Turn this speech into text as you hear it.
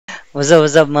What's up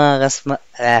mga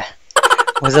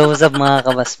what's up mga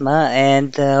kabasma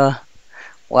and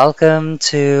welcome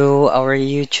to our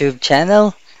YouTube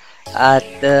channel. At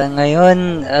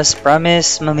ngayon, as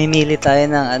promised, mamimili tayo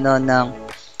ng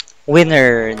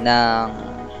winner ng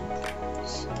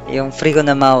yung free ko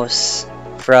na mouse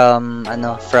from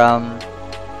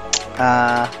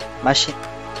uh,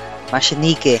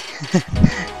 Machenike.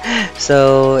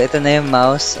 So, ito na yung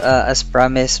mouse. As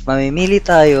promised, mamimili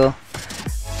tayo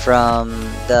from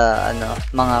the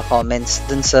mga comments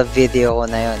dun sa video ko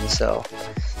na yun. So,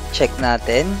 check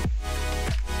natin.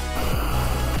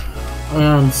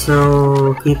 Ayan, so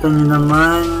kita nyo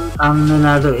naman, ang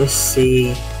nanalo is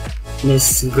si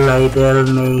Miss Glidel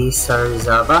May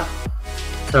Sarzaba.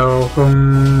 So, kung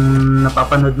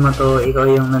napapanood mo to, ikaw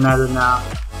yung nanalo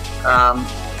ng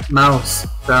mouse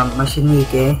from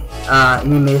Machenike.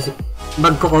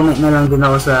 Magko-comment na lang din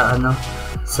ako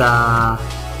sa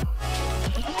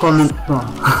comment mo.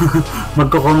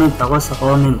 Magko-comment ako sa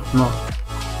comment mo.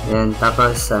 Ayan,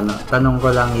 tapos tanong ko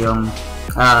lang yung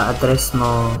address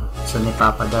mo sa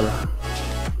ipapadala.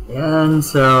 Ayan,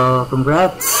 so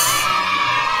congrats.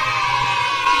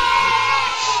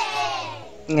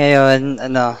 Ngayon,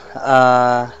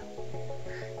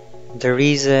 the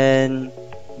reason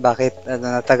bakit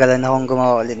natagalan akong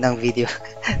gumawa ulit ng video.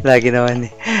 Lagi naman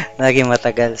lagi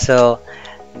matagal. So,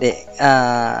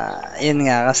 yun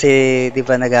nga, kasi di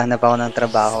ba naghahanap ako ng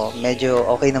trabaho. Medyo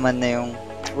okay naman na yung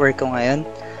work ko ngayon.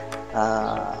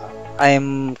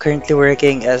 I'm currently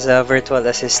working as a virtual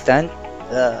assistant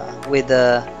with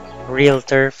a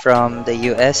realtor from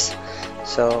the US.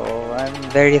 So, I'm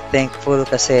very thankful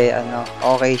kasi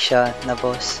okay siya na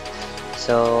boss.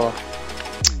 So,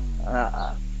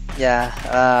 yeah,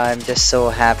 I'm just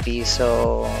so happy.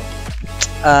 So,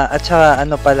 at saka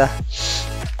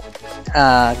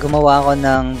gumawa ako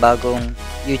ng bagong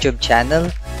YouTube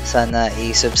channel. Sana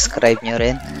i-subscribe nyo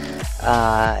rin.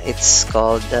 It's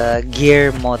called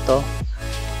Gear Moto.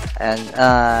 And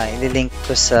ililink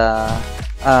ko sa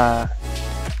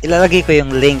ilalagay ko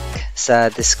yung link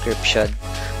sa description.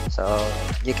 So,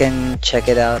 you can check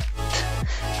it out.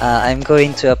 I'm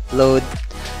going to upload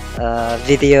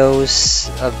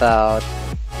videos about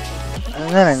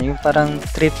yung parang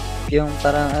trip, yung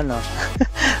parang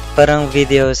parang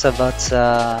videos about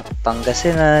sa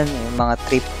Pangasinan, yung mga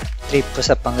trip po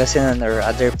sa Pangasinan or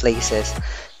other places.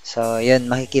 So, yun,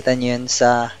 makikita nyo yun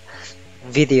sa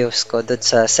videos ko doon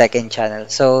sa second channel.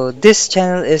 So, this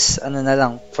channel is na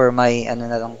lang for my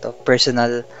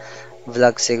personal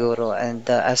vlog siguro, and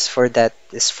as for that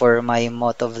is for my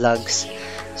moto vlogs.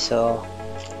 So,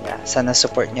 yeah, sana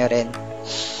support nyo rin.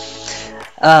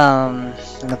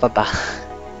 Ano pa ba?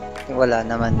 Wala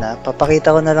naman na.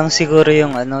 Papakita ko na lang siguro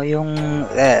yung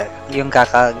yung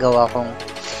kakagawa kong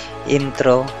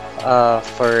intro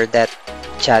for that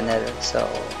channel. So,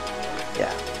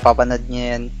 yeah, papanood nyo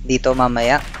yan dito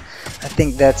mamaya. I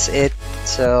think that's it.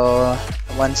 So,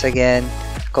 once again,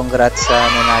 congrats sa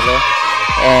nanalo.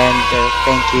 And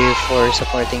thank you for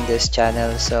supporting this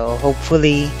channel. So,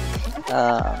 hopefully,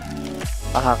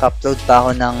 makaka-upload pa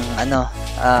ako ng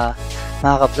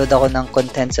makaka-upload ako ng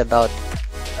contents about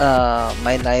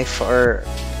my life or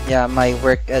my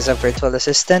work as a virtual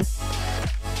assistant.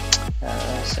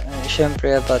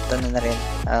 Syempre about na rin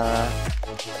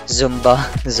Zumba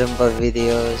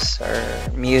videos or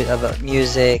about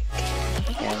music.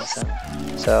 Yan,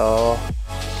 so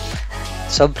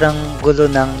sobrang gulo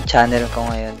ng channel ko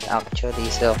ngayon actually.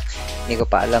 So hindi ko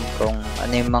pa alam kung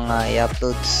ano yung mga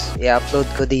i-upload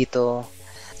ko dito.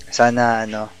 Sana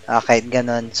kahit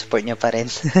ganon, support nyo pa rin.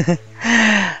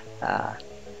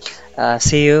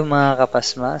 See you mga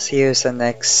kapasma. See you sa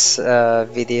next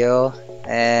video.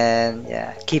 And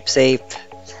yeah, keep safe.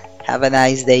 Have a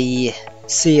nice day.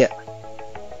 See ya.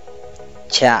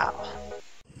 Ciao.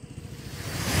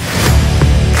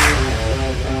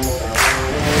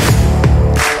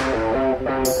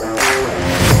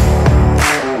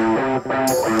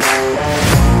 Bye.